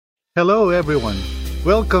Hello, everyone.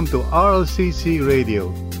 Welcome to RLCC Radio,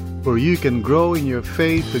 where you can grow in your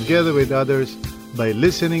faith together with others by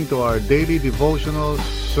listening to our daily devotionals,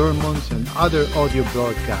 sermons, and other audio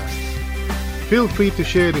broadcasts. Feel free to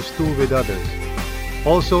share this tool with others.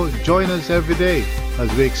 Also, join us every day as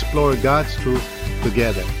we explore God's truth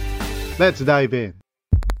together. Let's dive in.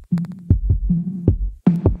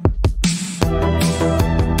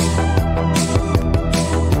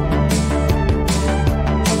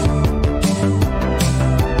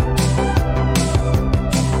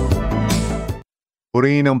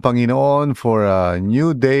 Purihin ang Panginoon for a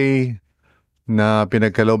new day na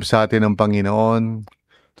pinagkaloob sa atin ng Panginoon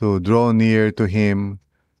to draw near to Him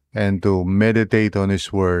and to meditate on His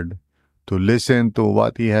Word, to listen to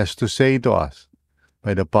what He has to say to us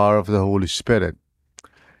by the power of the Holy Spirit.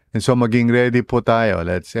 And so maging ready po tayo.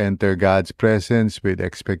 Let's enter God's presence with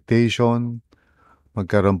expectation.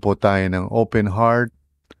 Magkaroon po tayo ng open heart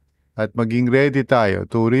at maging ready tayo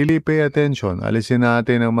to really pay attention. Alisin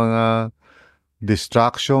natin ang mga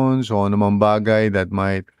distractions o anumang bagay that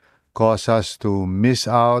might cause us to miss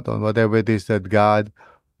out on whatever it is that God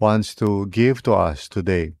wants to give to us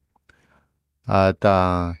today. At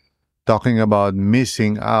talking about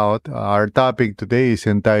missing out, our topic today is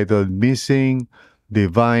entitled Missing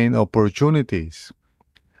Divine Opportunities.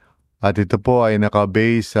 At ito po ay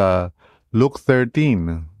nakabase sa Luke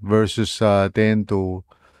 13 verses 10 to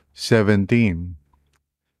 17.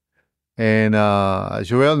 And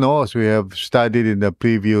as you well know, as we have studied in the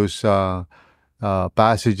previous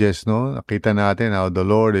passages, no, nakita natin how the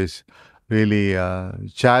Lord is really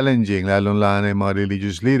challenging, lalong-lalo yung mga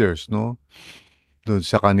religious leaders, no, doon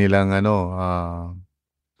sa kanilang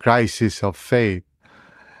crisis of faith.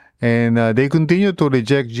 And they continue to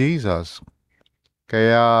reject Jesus.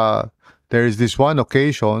 Kaya there is this one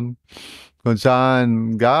occasion kung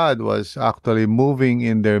saan God was actually moving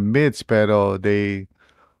in their midst, pero they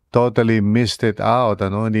totally missed it out.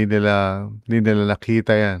 Hindi nila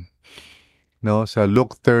nakita yan. No? Sa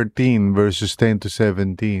Luke 13 verses 10 to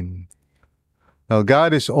 17. Now,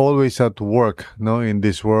 God is always at work, no, in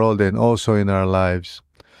this world and also in our lives.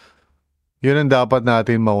 Yun ang dapat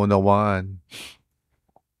natin maunawaan.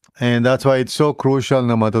 And that's why it's so crucial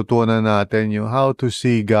na matutunan natin yung how to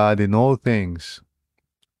see God in all things.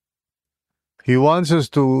 He wants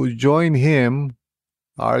us to join Him,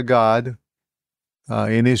 our God,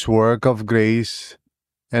 in His work of grace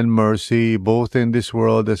and mercy, both in this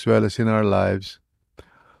world as well as in our lives,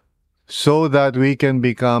 so that we can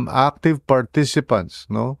become active participants,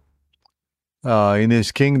 no, in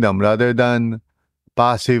His kingdom rather than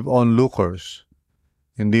passive onlookers.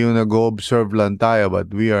 Hindi yung nag-observe lang tayo,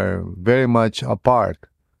 but we are very much a part,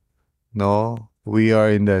 no? We are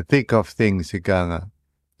in the thick of things, ika nga.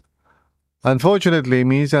 Unfortunately,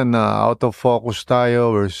 minsan out of focus tayo,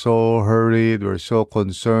 we're so hurried, we're so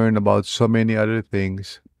concerned about so many other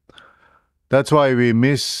things. That's why we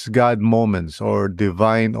miss God moments or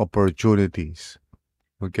divine opportunities.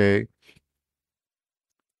 Okay?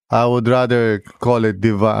 I would rather call it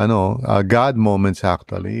God moments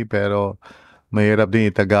actually, pero mahirap din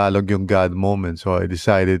i-Tagalog yung God moments, so I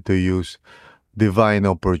decided to use divine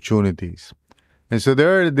opportunities. And so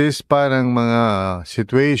there are these parang mga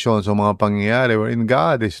situations o mga pangyayari wherein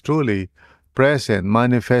God is truly present,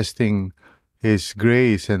 manifesting His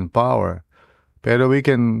grace and power. Pero we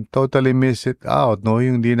can totally miss it out, no?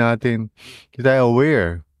 Yung di tayo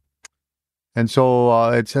aware. And so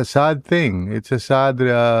it's a sad thing. It's a sad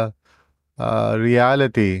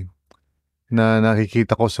reality na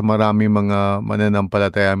nakikita ko sa maraming mga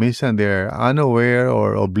mananampalataya. Minsan they're unaware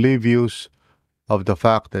or oblivious of the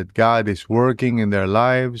fact that God is working in their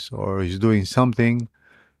lives or is doing something,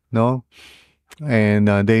 no?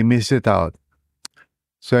 And they miss it out.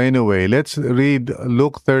 So anyway, let's read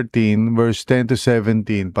Luke 13 verse 10 to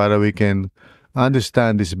 17 para we can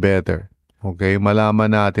understand this better. Okay?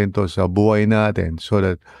 Malaman natin to sa buhay natin so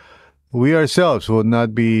that we ourselves would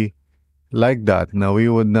not be like that. Now, we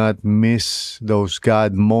would not miss those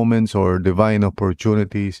God moments or divine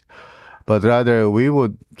opportunities, but rather we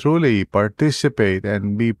would truly participate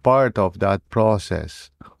and be part of that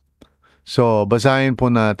process. So, basahin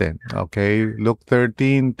po natin. Okay? Luke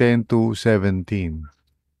 13, 10 to 17.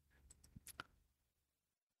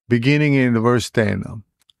 Beginning in verse 10.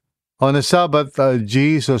 On a Sabbath,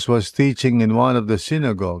 Jesus was teaching in one of the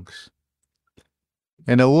synagogues.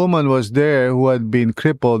 And a woman was there who had been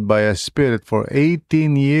crippled by a spirit for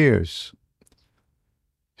 18 years.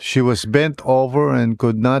 She was bent over and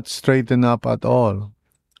could not straighten up at all.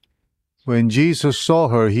 When Jesus saw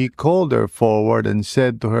her, He called her forward and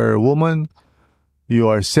said to her, "Woman, you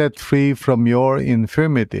are set free from your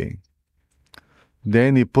infirmity."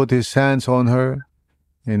 Then he put his hands on her,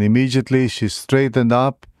 and immediately she straightened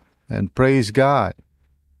up and praised God.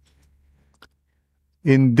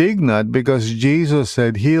 Indignant because Jesus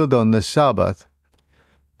had healed on the Sabbath,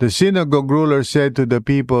 the synagogue ruler said to the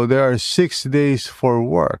people, "There are 6 days for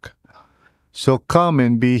work, so come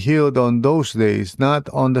and be healed on those days, not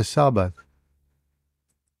on the Sabbath."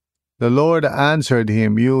 The Lord answered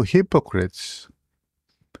him, "You hypocrites!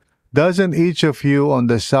 Doesn't each of you on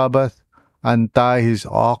the Sabbath untie his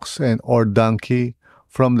ox or donkey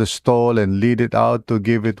from the stall and lead it out to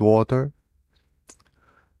give it water?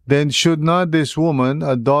 Then should not this woman,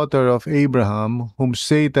 a daughter of Abraham, whom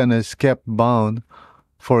Satan has kept bound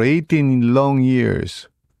for 18 long years,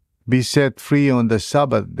 be set free on the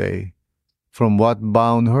Sabbath day from what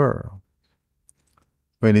bound her?"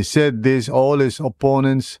 When he said this, all his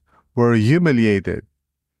opponents were humiliated,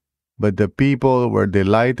 but the people were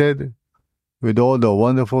delighted with all the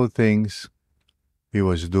wonderful things he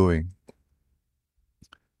was doing.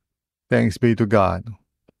 Thanks be to God.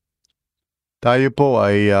 Tayo po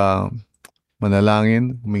ay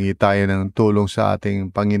manalangin, humingi tayo ng tulong sa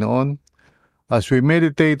ating Panginoon as we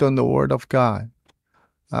meditate on the Word of God.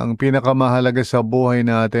 Ang pinakamahalaga sa buhay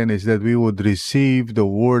natin is that we would receive the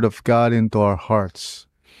Word of God into our hearts.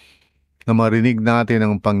 Na marinig natin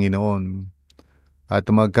ang Panginoon at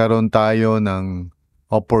magkaroon tayo ng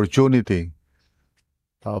opportunity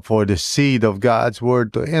for the seed of God's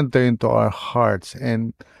Word to enter into our hearts,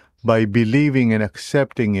 and by believing and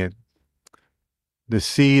accepting it, the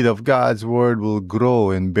seed of God's Word will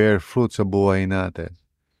grow and bear fruit sa buhay natin.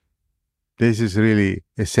 This is really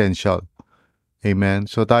essential. Amen?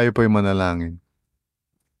 So tayo po'y manalangin.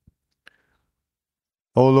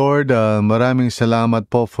 Oh Lord, maraming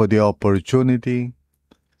salamat po for the opportunity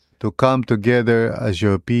to come together as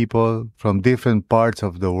your people from different parts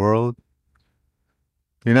of the world.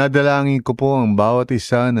 Dinadalangin ko po ang bawat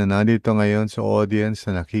isa na nandito ngayon sa audience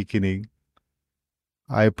na nakikinig.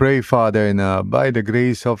 I pray, Father, na by the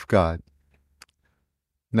grace of God,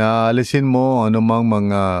 na alisin mo anumang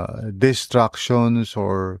mga distractions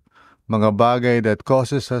or mga bagay that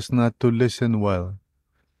causes us not to listen well.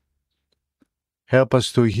 Help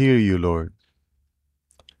us to hear you, Lord.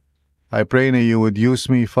 I pray na you would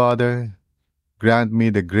use me, Father. Grant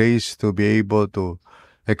me the grace to be able to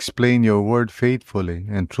explain your word faithfully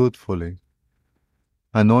and truthfully.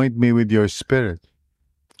 Anoint me with your Spirit.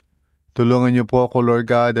 Tulungan niyo po ako,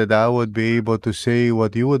 Lord God, that I would be able to say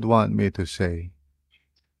what you would want me to say.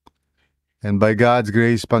 And by God's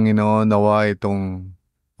grace, Panginoon, nawa itong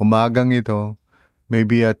umagang ito may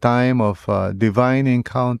be a time of divine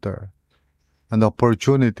encounter, an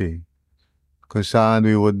opportunity kung saan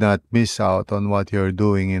we would not miss out on what you're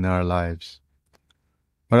doing in our lives.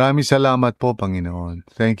 Maraming salamat po, Panginoon.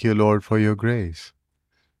 Thank you, Lord, for your grace.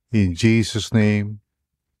 In Jesus' name,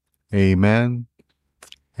 amen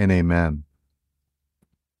and amen.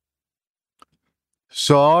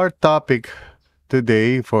 So our topic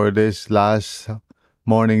today for this last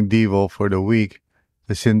morning Devo for the week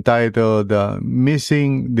is entitled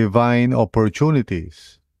Missing Divine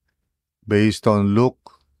Opportunities, based on Luke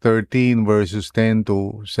 13 verses 10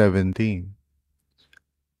 to 17.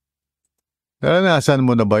 Naranasan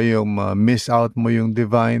mo na ba yung miss out mo yung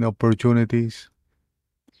divine opportunities?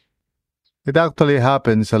 It actually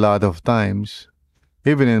happens a lot of times,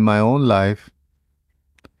 even in my own life.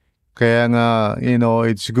 Kaya nga,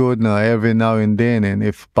 it's good na every now and then, and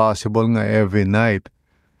if possible nga every night,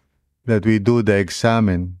 that we do the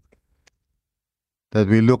examine, that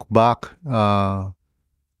we look back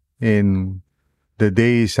in the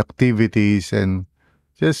day's activities and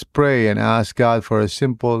just pray and ask God for a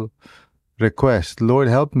simple request. Lord,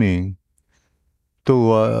 help me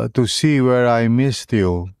to see where I missed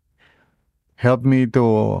you. Help me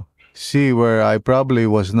to see where I probably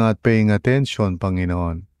was not paying attention,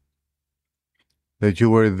 Panginoon. That you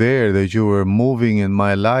were there, that you were moving in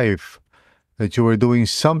my life, that you were doing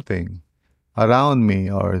something around me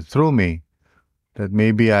or through me that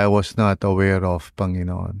maybe I was not aware of,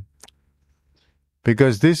 Panginoon.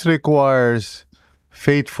 Because this requires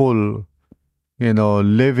faithful,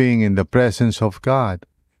 living in the presence of God.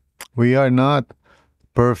 We are not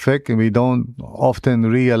perfect and we don't often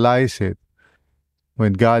realize it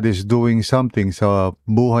when God is doing something sa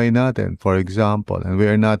buhay natin, for example, and we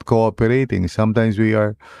are not cooperating. Sometimes we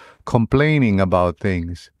are complaining about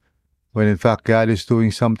things when in fact God is doing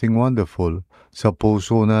something wonderful sa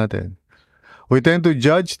puso natin. We tend to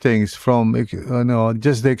judge things from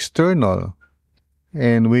just the external,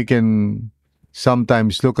 and we can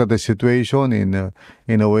sometimes look at the situation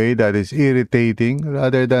in a way that is irritating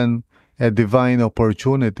rather than a divine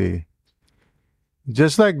opportunity.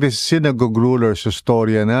 Just like this synagogue ruler sa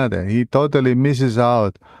storya natin, he totally misses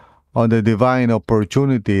out on the divine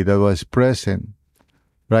opportunity that was present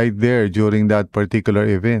right there during that particular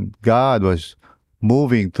event. God was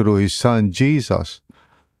moving through his son Jesus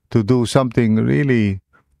to do something really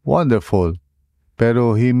wonderful.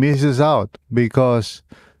 Pero he misses out because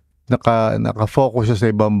nakafocus siya sa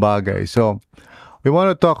ibang bagay. So, we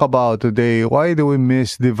want to talk about today, why do we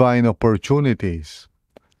miss divine opportunities?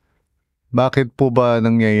 Bakit po ba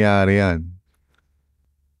nangyayari yan?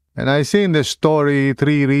 And I see in the story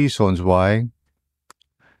 3 reasons why.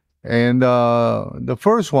 And the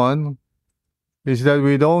first one is that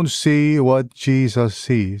we don't see what Jesus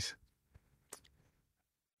sees.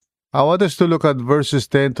 I want us to look at verses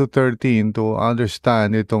 10 to 13 to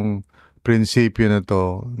understand itong prinsipyo na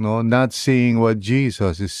to, no? Not seeing what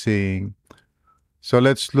Jesus is seeing. So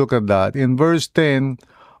let's look at that. In verse 10,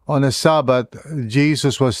 on a Sabbath,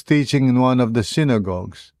 Jesus was teaching in one of the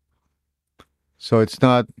synagogues. So it's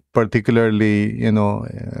not particularly,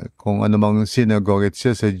 kung ano mang synagogue, it's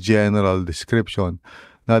just a general description.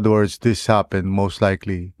 In other words, this happened most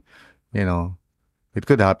likely, it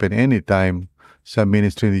could happen anytime sa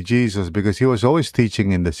ministry ni Jesus because he was always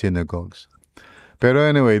teaching in the synagogues. Pero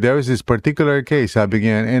anyway, there was this particular case, sabi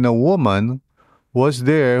niya, and a woman was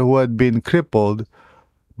there who had been crippled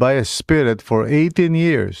by a spirit for 18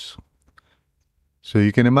 years. So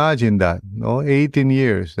you can imagine that, no? 18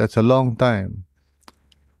 years, that's a long time.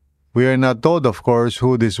 We are not told, of course,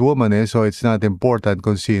 who this woman is, so it's not important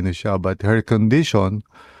kung sino siya. But her condition,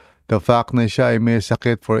 the fact na siya ay may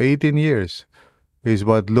sakit for 18 years, is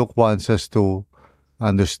what Luke wants us to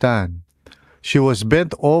understand. She was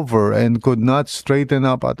bent over and could not straighten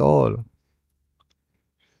up at all.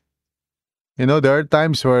 There are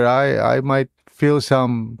times where I might feel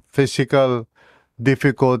some physical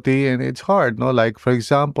difficulty and it's hard, no? Like, for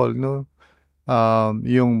example,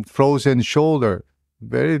 yung frozen shoulder,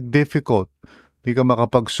 very difficult. Di ka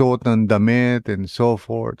makapagsuot ng damit and so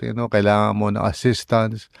forth, kailangan mo ng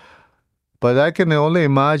assistance. But I can only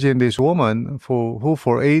imagine this woman who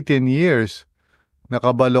for 18 years,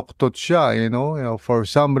 nakabaluktot siya, for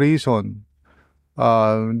some reason,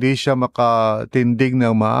 hindi siya makatindig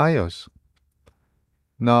ng maayos.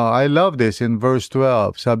 Now, I love this in verse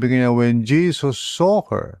 12. Sabi niya, when Jesus saw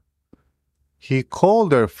her, he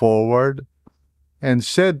called her forward and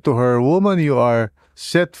said to her, "Woman, you are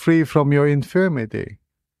set free from your infirmity."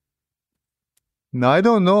 Now, I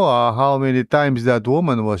don't know how many times that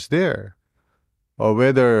woman was there or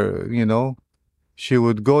whether, she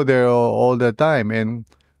would go there all the time. And,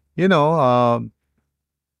 yung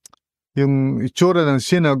itsura ng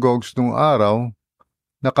synagogues nung araw,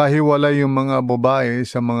 nakahiwalay yung mga babae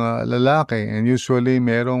sa mga lalaki. And usually,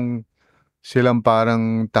 merong silang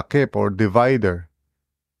parang takip or divider.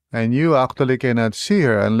 And you actually cannot see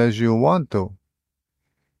her unless you want to.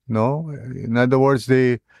 No? In other words,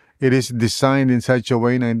 it is designed in such a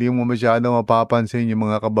way na hindi mo masyado mapapansin yung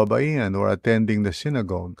mga kababaihan or attending the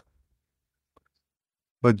synagogue.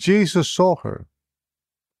 But Jesus saw her.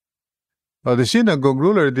 Well, the synagogue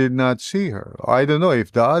ruler did not see her. I don't know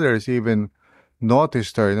if the others even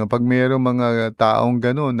noticed her. Pag mayroong mga taong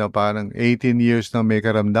ganun na parang 18 years na may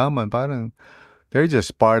karamdaman, parang they're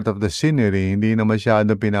just part of the scenery. Hindi na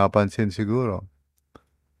masyado pinapansin siguro.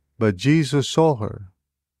 But Jesus saw her.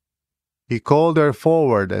 He called her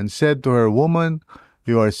forward and said to her, "Woman,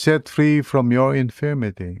 you are set free from your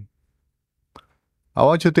infirmity." I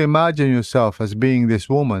want you to imagine yourself as being this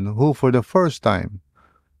woman who, for the first time,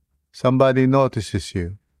 somebody notices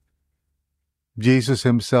you. Jesus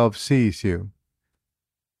himself sees you.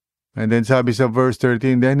 And then sabi sa verse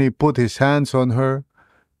 13, then he put his hands on her,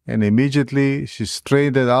 and immediately she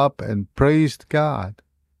straightened up and praised God.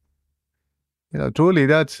 Truly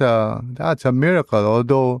that's a miracle.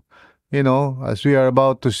 Although, as we are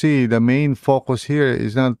about to see, the main focus here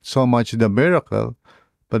is not so much the miracle,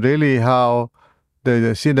 but really how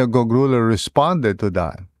the synagogue ruler responded to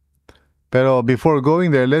that. Pero before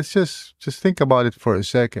going there, let's just think about it for a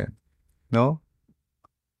second. No?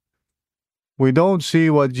 We don't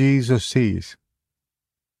see what Jesus sees.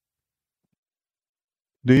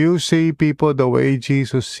 Do you see people the way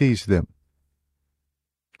Jesus sees them?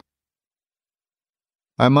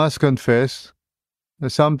 I must confess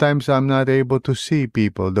that sometimes I'm not able to see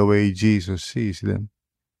people the way Jesus sees them.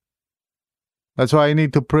 That's why I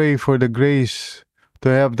need to pray for the grace to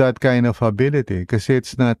have that kind of ability because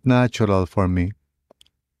it's not natural for me.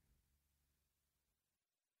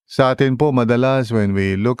 Sa atin po, madalas when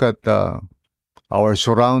we look at our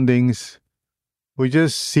surroundings, we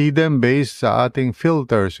just see them based sa ating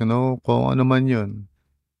filters, kung ano man yun.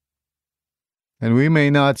 And we may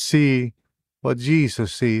not see what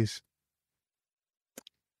Jesus sees.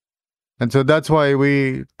 And so that's why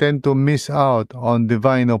we tend to miss out on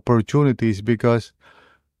divine opportunities because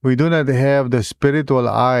we do not have the spiritual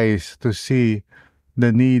eyes to see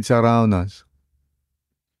the needs around us.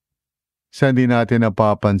 Sa hindi natin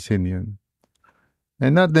napapansin yun.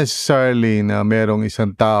 And not necessarily na merong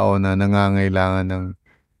isang tao na nangangailangan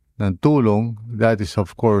ng tulong. That is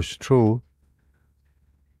of course true.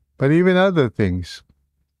 But even other things.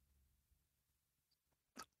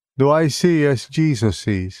 Do I see as Jesus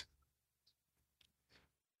sees?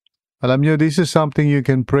 Alam nyo, this is something you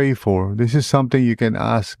can pray for. This is something you can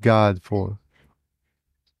ask God for.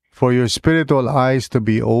 For your spiritual eyes to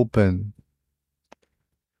be open.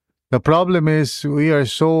 The problem is we are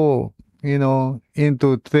so,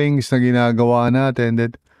 into things na ginagawa natin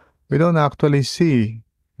that we don't actually see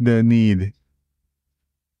the need.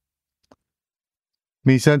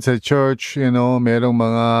 Minsan sa church, merong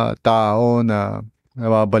mga tao na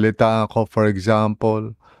nababalitaan ko, for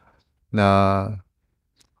example, na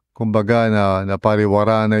kumbaga na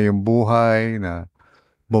napariwara na yung buhay, na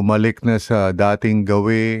bumalik na sa dating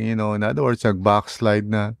gawi, in other words, nag-backslide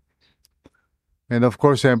na. And of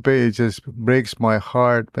course, siyempre, it just breaks my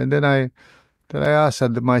heart. And then I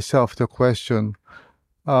asked myself the question,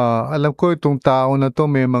 alam ko itong tao na to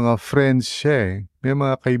may mga friends siya eh. May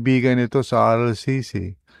mga kaibigan ito sa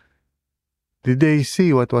RLCC. Did they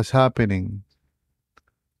see what was happening?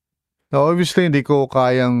 Now, obviously, hindi ko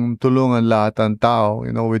kayang tulungan lahat ng tao,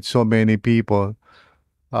 with so many people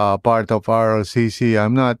part of RLCC.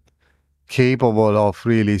 I'm not capable of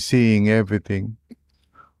really seeing everything.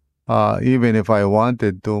 Even if I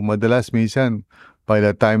wanted to. Madalas minsan, by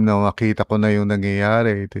the time na makita ko na yung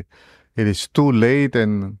nangyayari, it is too late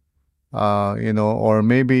and or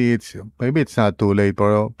maybe it's not too late,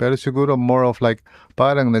 pero siguro more of like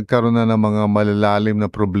parang nagkaroon na ng mga malalalim na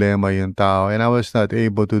problema yung tao and I was not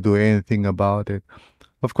able to do anything about it.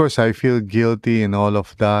 Of course, I feel guilty and all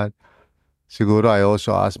of that. Siguro I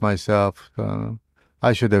also ask myself,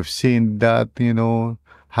 I should have seen that,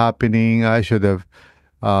 happening. I should have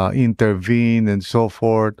intervened and so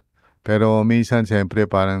forth. Pero minsan, siyempre,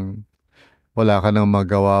 parang wala ka nang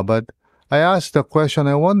magawa. But I asked the question,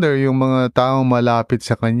 I wonder yung mga taong malapit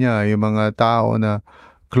sa kanya, yung mga tao na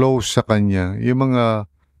close sa kanya, yung mga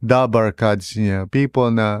dabarkads niya, people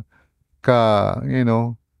na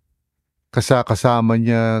kasama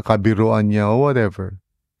niya, kabiruan niya, or whatever.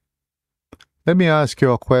 Let me ask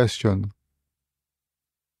you a question.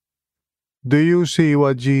 Do you see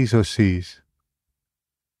what Jesus sees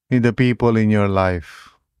in the people in your life?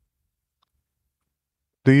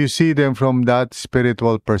 Do you see them from that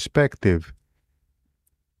spiritual perspective?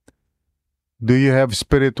 Do you have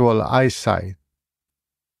spiritual eyesight?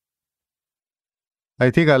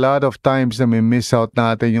 I think a lot of times na may miss out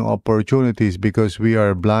natin yung opportunities because we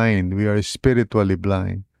are blind. We are spiritually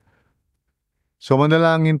blind. So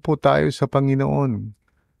manalangin po tayo sa Panginoon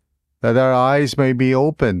that our eyes may be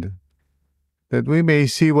opened, that we may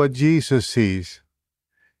see what Jesus sees.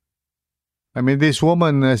 I mean, this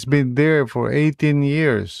woman has been there for 18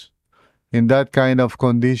 years in that kind of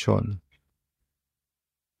condition.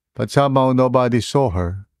 But somehow nobody saw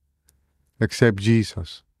her except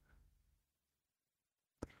Jesus.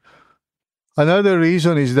 Another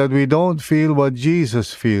reason is that we don't feel what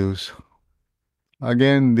Jesus feels.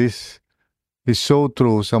 Again, this is so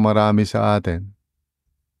true sa marami sa atin.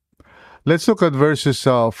 Let's look at verses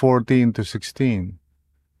 14 to 16.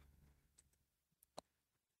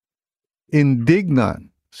 Indignant,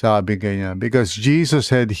 sabi kanya, because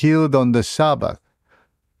Jesus had healed on the Sabbath.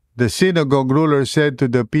 The synagogue ruler said to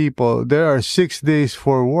the people, "There are 6 days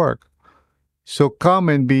for work, so come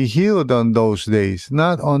and be healed on those days,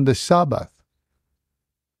 not on the Sabbath."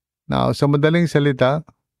 Now, sa madaling salita,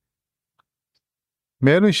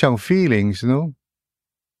 meron siyang feelings, no?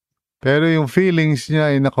 Pero yung feelings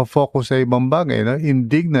niya ay nakafocus sa ibang bagay, no?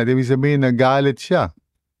 Indignant, ibig sabihin nagalit siya.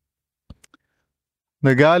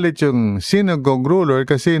 Nagalit yung synagogue ruler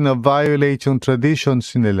kasi na-violate yung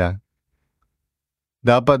traditions nila.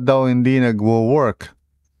 Dapat daw hindi nagwo-work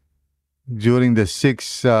during the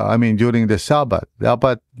during the Sabbath.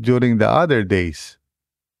 Dapat during the other days.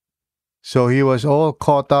 So he was all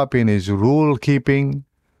caught up in his rule keeping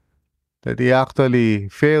that he actually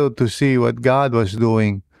failed to see what God was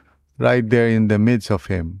doing right there in the midst of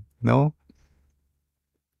him. No?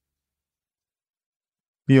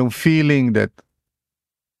 Yung feeling that,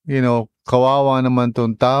 kawawa naman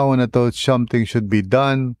tong tao na to, something should be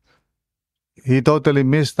done. He totally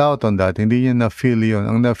missed out on that. Hindi niya na-feel yun.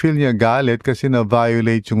 Ang na-feel niya galit kasi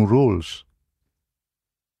na-violate yung rules.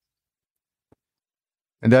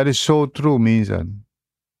 And that is so true minsan.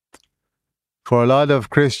 For a lot of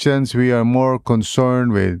Christians, we are more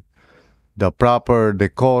concerned with the proper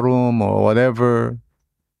decorum or whatever,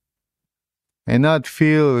 and not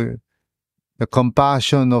feel the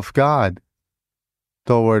compassion of God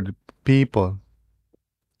toward people.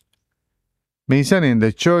 Minsan in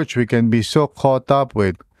the church, we can be so caught up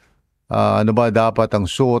with ano ba dapat ang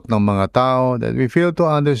suot ng mga tao that we fail to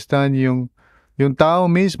understand yung tao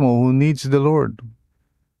mismo who needs the Lord.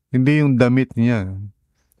 Hindi yung damit niya.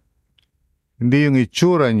 Hindi yung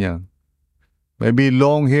itsura niya. Maybe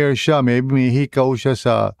long hair siya, maybe may hikaw siya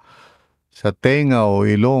sa tenga o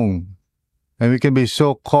ilong. And we can be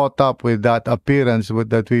so caught up with that appearance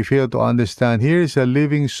that we fail to understand here is a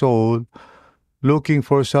living soul looking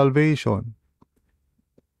for salvation.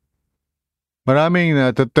 Maraming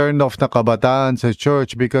to turn off na kabataan sa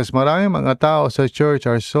church because maraming mga tao sa church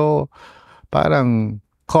are so parang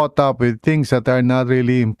caught up with things that are not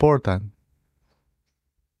really important.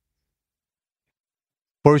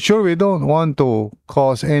 For sure, we don't want to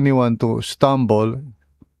cause anyone to stumble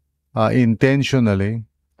intentionally.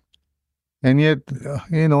 And yet,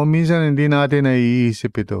 minsan hindi natin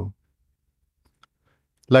naiisip ito.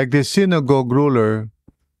 Like the synagogue ruler,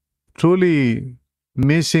 truly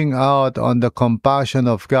missing out on the compassion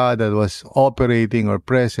of God that was operating or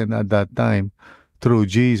present at that time through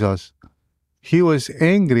Jesus. He was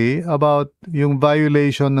angry about yung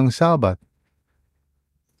violation ng Sabbath.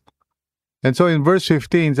 And so in verse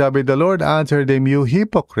 15, sabi, the Lord answered them, you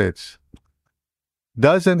hypocrites,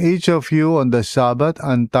 doesn't each of you on the Sabbath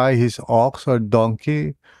untie his ox or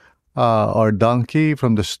donkey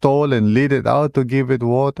from the stall and lead it out to give it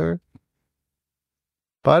water?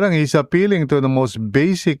 Parang he's appealing to the most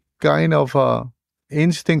basic kind of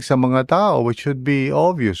instinct sa mga tao, which should be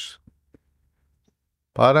obvious.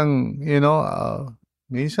 Parang,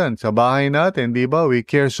 minsan sa bahay natin, di ba, we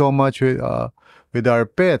care so much with our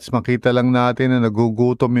pets. Makita lang natin na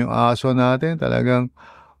nagugutom yung aso natin. Talagang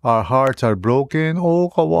our hearts are broken.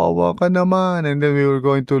 Oh, kawawa ka naman. And then we were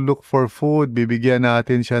going to look for food. Bibigyan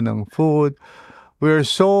natin siya ng food. We're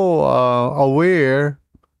so aware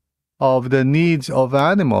of the needs of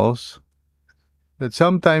animals that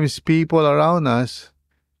sometimes people around us,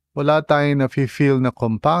 wala tayong nafe-feel na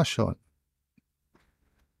compassion.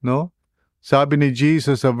 No? Sabi ni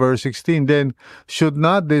Jesus sa verse 16, then should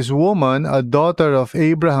not this woman, a daughter of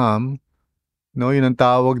Abraham, yun ang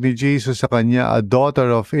tawag ni Jesus sa kanya, a daughter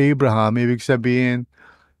of Abraham, ibig sabihin,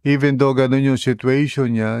 even though ganun yung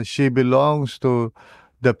situation niya, she belongs to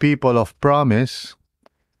the people of promise.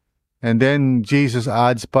 And then Jesus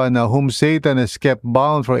adds pa na whom Satan has kept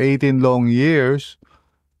bound for 18 long years,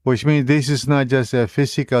 which means this is not just a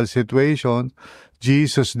physical situation.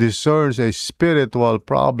 Jesus discerns a spiritual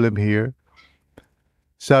problem here.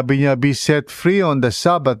 Sabi niya, be set free on the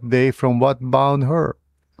Sabbath day from what bound her.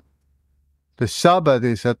 The Sabbath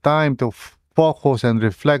is a time to focus and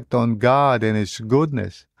reflect on God and His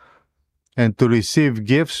goodness and to receive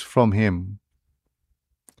gifts from Him.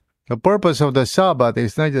 The purpose of the Sabbath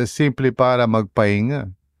is not just simply para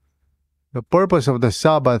magpahinga. The purpose of the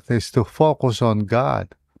Sabbath is to focus on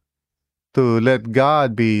God, to let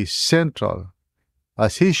God be central,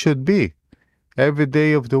 as He should be, every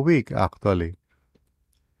day of the week, actually.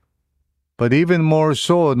 But even more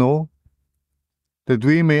so, that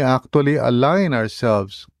we may actually align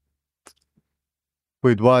ourselves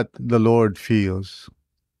with what the Lord feels.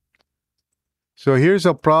 So here's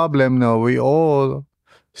a problem now we all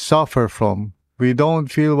suffer from. We don't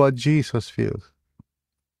feel what Jesus feels.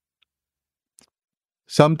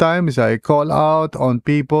 Sometimes I call out on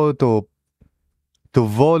people to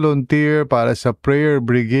volunteer para sa prayer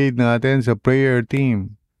brigade natin, sa prayer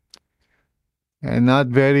team. And not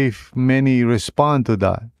very many respond to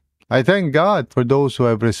that. I thank God for those who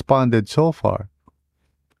have responded so far.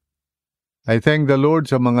 I thank the Lord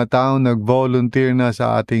sa mga taong nag-volunteer na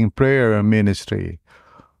sa ating prayer ministry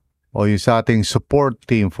o yung sa ating support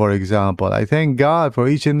team, for example. I thank God for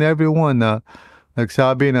each and every one na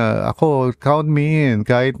nagsabi na ako, count me in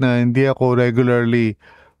kahit na hindi ako regularly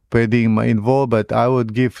pwedeng ma-involve, but I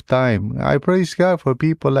would give time. I praise God for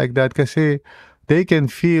people like that kasi they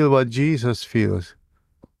can feel what Jesus feels.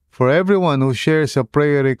 For everyone who shares a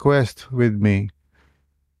prayer request with me,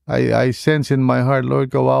 I sense in my heart,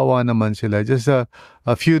 Lord, kawawa naman sila. Just a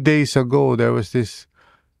few days ago, there was this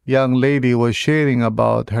young lady who was sharing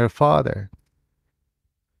about her father.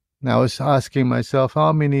 And I was asking myself,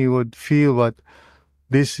 how many would feel what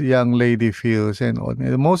this young lady feels, and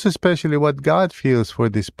most especially what God feels for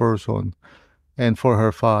this person and for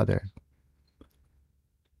her father.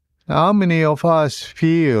 How many of us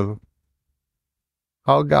feel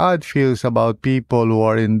how God feels about people who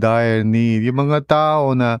are in dire need? Yung mga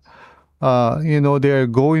tao na they're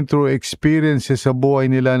going through experiences sa buhay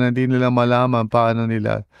nila na hindi nila malaman paano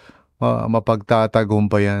nila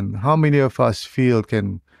mapagtatagumpayan. How many of us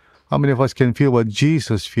can feel what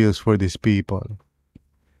Jesus feels for these people?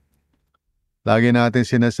 Lagi natin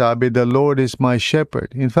sinasabi, the Lord is my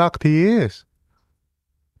shepherd. In fact, He is.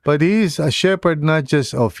 But He is a shepherd not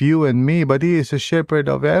just of you and me, but He is a shepherd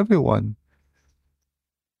of everyone.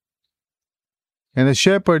 And a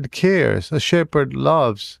shepherd cares, a shepherd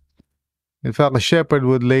loves. In fact, a shepherd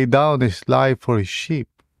would lay down his life for his sheep.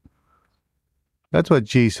 That's what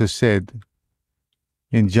Jesus said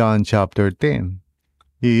in John chapter 10.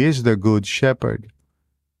 He is the good shepherd.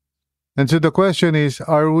 And so the question is,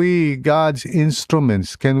 are we God's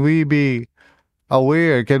instruments? Can we be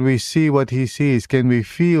aware? Can we see what He sees? Can we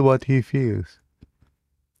feel what He feels?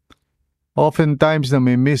 Oftentimes na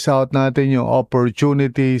may miss out natin yung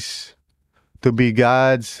opportunities to be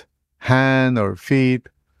God's hand or feet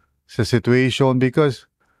sa situation because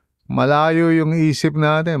malayo yung isip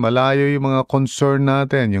natin, malayo yung mga concern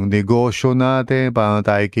natin, yung negosyo natin, paano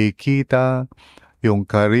tayo kikita, yung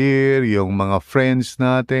career, yung mga friends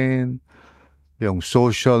natin, yung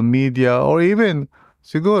social media, or even,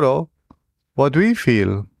 siguro, what we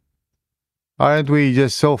feel. Aren't we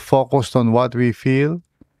just so focused on what we feel?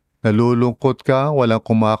 Nalulungkot ka, walang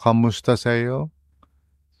kumakamusta sa'yo.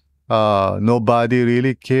 Nobody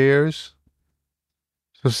really cares.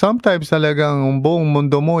 So sometimes talagang ang buong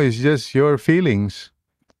mundo mo is just your feelings.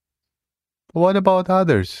 But what about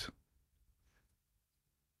others?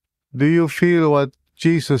 Do you feel what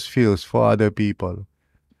Jesus feels for other people?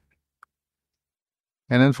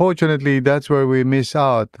 And unfortunately, that's where we miss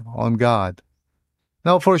out on God.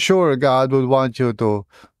 Now, for sure, God would want you to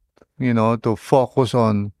focus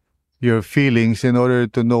on your feelings in order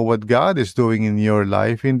to know what God is doing in your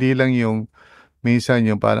life. Hindi lang yung minsan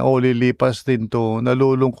yung parang, lilipas din to.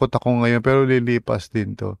 Nalulungkot ako ngayon pero lilipas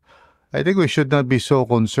din to. I think we should not be so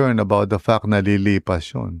concerned about the fact na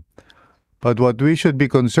lilipas yun. But what we should be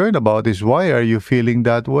concerned about is why are you feeling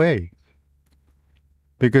that way?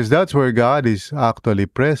 Because that's where God is actually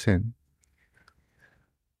present.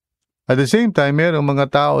 At the same time, mayroong mga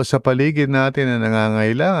tao sa paligid natin na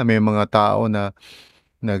nangangailangan. May mga tao na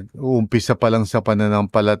nag-uumpisa pa lang sa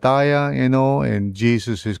pananampalataya, and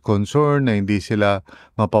Jesus is concerned na hindi sila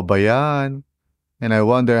mapabayaan. And I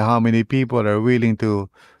wonder how many people are willing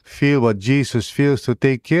to feel what Jesus feels to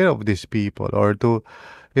take care of these people or to,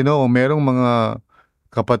 merong mga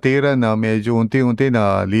kapatiran na medyo unti-unti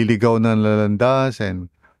na liligaw ng lalandas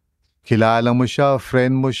and kilala mo siya,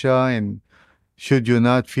 friend mo siya, and should you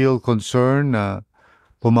not feel concerned na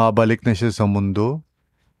bumabalik na siya sa mundo?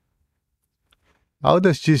 How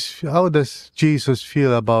does Jesus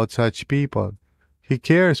feel about such people? He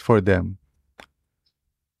cares for them.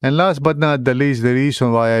 And last but not the least, the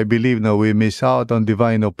reason why I believe that we miss out on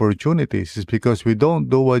divine opportunities is because we don't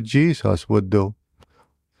do what Jesus would do.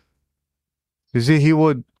 You see, He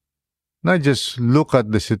would not just look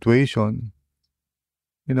at the situation.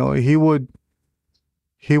 He would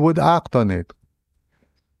act on it.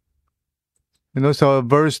 So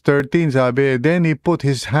verse 13 sabi, then He put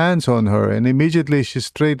His hands on her and immediately she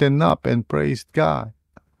straightened up and praised God.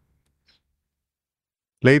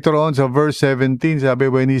 Later on sa verse 17 sabi,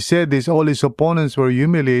 when He said this, all His opponents were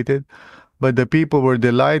humiliated, but the people were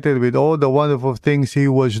delighted with all the wonderful things He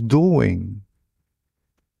was doing.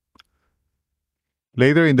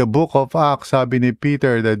 Later in the book of Acts, sabi ni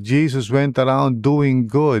Peter that Jesus went around doing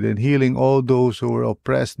good and healing all those who were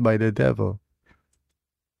oppressed by the devil.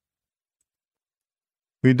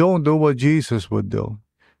 We don't do what Jesus would do.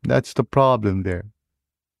 That's the problem there.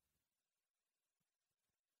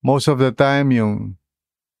 Most of the time, yung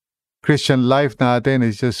Christian life natin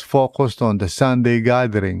is just focused on the Sunday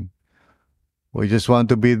gathering. We just want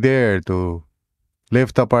to be there to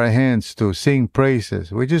lift up our hands, to sing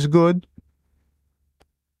praises, which is good.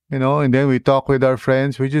 And then we talk with our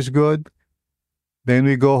friends, which is good. Then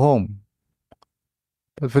we go home.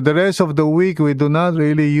 But for the rest of the week, we do not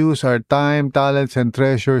really use our time, talents, and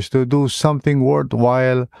treasures to do something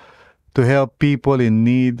worthwhile to help people in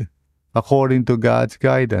need according to God's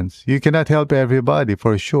guidance. You cannot help everybody,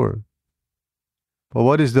 for sure. But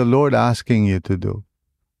what is the Lord asking you to do?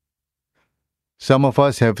 Some of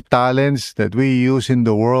us have talents that we use in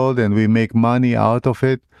the world and we make money out of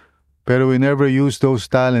it, pero we never use those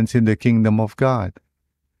talents in the kingdom of God.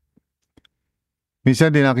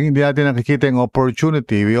 Minsan hindi natin nakikita yung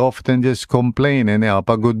opportunity. We often just complain and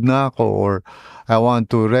pagod na ako or I want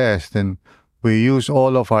to rest, and we use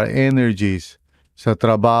all of our energies sa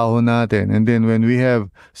trabaho natin. And then when we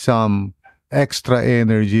have some extra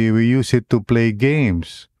energy, we use it to play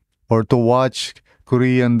games or to watch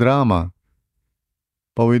Korean drama.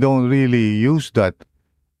 But we don't really use that,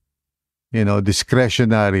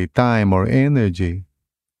 discretionary time or energy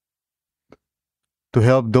to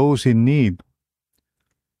help those in need.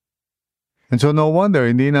 And so no wonder,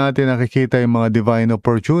 hindi natin nakikita yung mga divine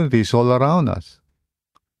opportunities all around us.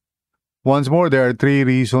 Once more, there are 3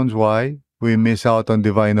 reasons why we miss out on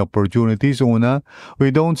divine opportunities. Una,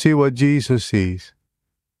 we don't see what Jesus sees.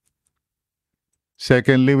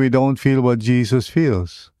 Secondly, we don't feel what Jesus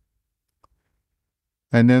feels.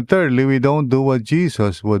 And then thirdly, we don't do what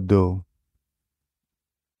Jesus would do.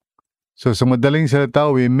 So sa madaling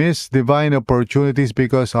salita, we miss divine opportunities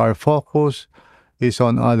because our focus is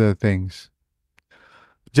on other things.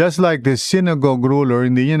 Just like the synagogue ruler,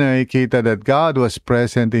 hindi niya nakikita that God was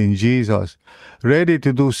present in Jesus, ready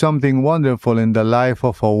to do something wonderful in the life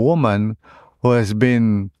of a woman who has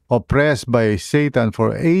been oppressed by Satan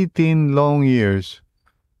for 18 long years.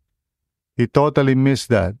 He totally missed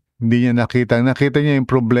that. Hindi niya nakita. Nakita niya yung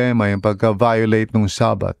problema, yung pagka-violate ng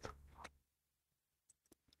Sabbath.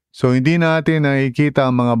 So hindi natin nakikita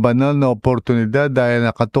ang mga banal na oportunidad dahil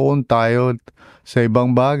nakatuon tayo sa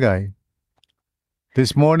ibang bagay.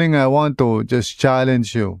 This morning, I want to just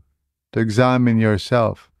challenge you to examine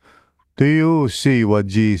yourself. Do you see what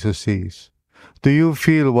Jesus sees? Do you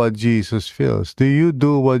feel what Jesus feels? Do you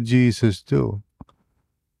do what Jesus do?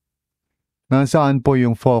 Nasaan po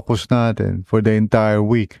yung focus natin for the entire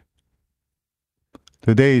week?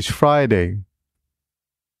 Today is Friday,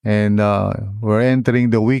 and we're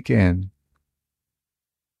entering the weekend.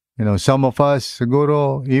 Some of us,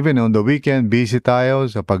 siguro, even on the weekend, busy tayo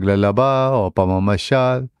sa paglalaba o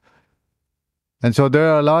pamamasyal. And so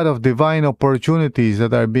there are a lot of divine opportunities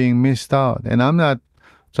that are being missed out. And I'm not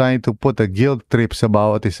trying to put a guilt trip sa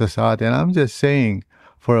bawat isa sa atin. I'm just saying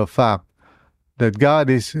for a fact that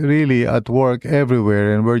God is really at work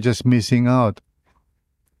everywhere and we're just missing out.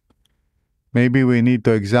 Maybe we need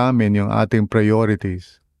to examine yung ating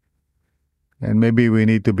priorities. And maybe we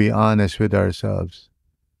need to be honest with ourselves.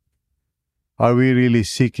 Are we really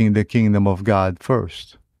seeking the kingdom of God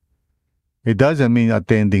first? It doesn't mean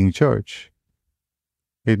attending church.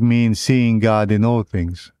 It means seeing God in all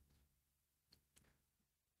things.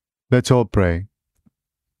 Let's all pray.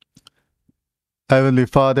 Heavenly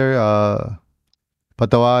Father,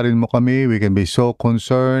 patawarin mo kami. We can be so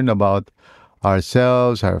concerned about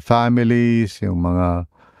ourselves, our families, yung mga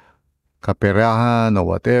kaperahan or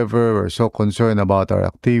whatever. We're so concerned about our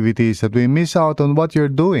activities that we miss out on what you're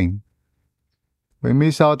doing. We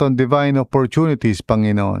miss out on divine opportunities,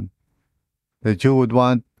 Panginoon, that you would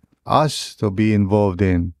want us to be involved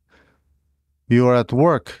in. You are at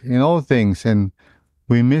work in all things, and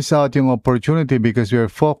we miss out yung opportunity because we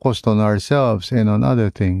are focused on ourselves and on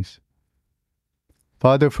other things.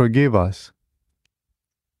 Father, forgive us.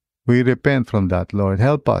 We repent from that, Lord.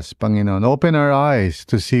 Help us, Panginoon. Open our eyes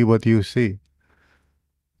to see what you see.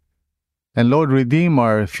 And Lord, redeem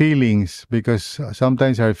our feelings, because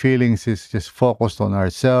sometimes our feelings is just focused on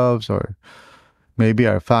ourselves or maybe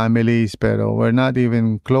our families, pero we're not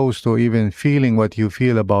even close to even feeling what you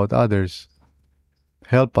feel about others.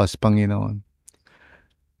 Help us, Panginoon.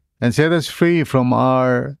 And set us free from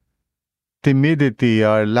our timidity,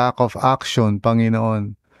 our lack of action,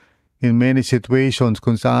 Panginoon, in many situations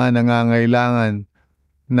kung saan nangangailangan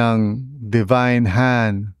ng divine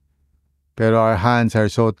hand, pero our hands are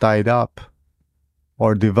so tied up,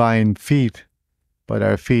 or divine feet, but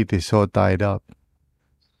our feet is so tied up.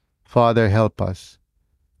 Father, help us,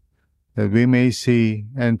 that we may see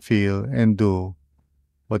and feel and do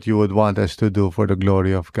what you would want us to do for the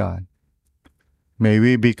glory of God. May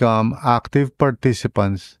we become active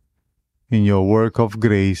participants in your work of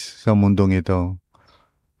grace sa mundong ito,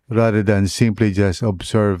 rather than simply just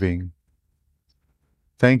observing.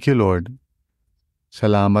 Thank you, Lord.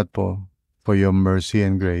 Salamat po for your mercy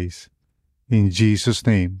and grace. In Jesus'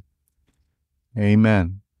 name,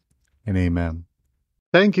 amen and amen.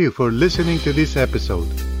 Thank you for listening to this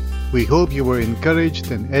episode. We hope you were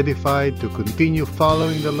encouraged and edified to continue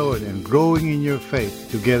following the Lord and growing in your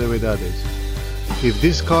faith together with others. If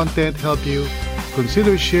this content helped you,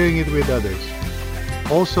 consider sharing it with others.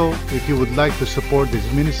 Also, if you would like to support this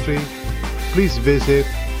ministry, please visit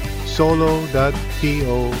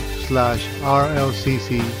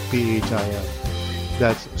solo.to/RLCCPHIL.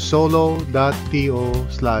 That's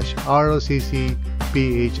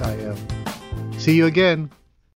solo.to/RLCCPHIL. See you again.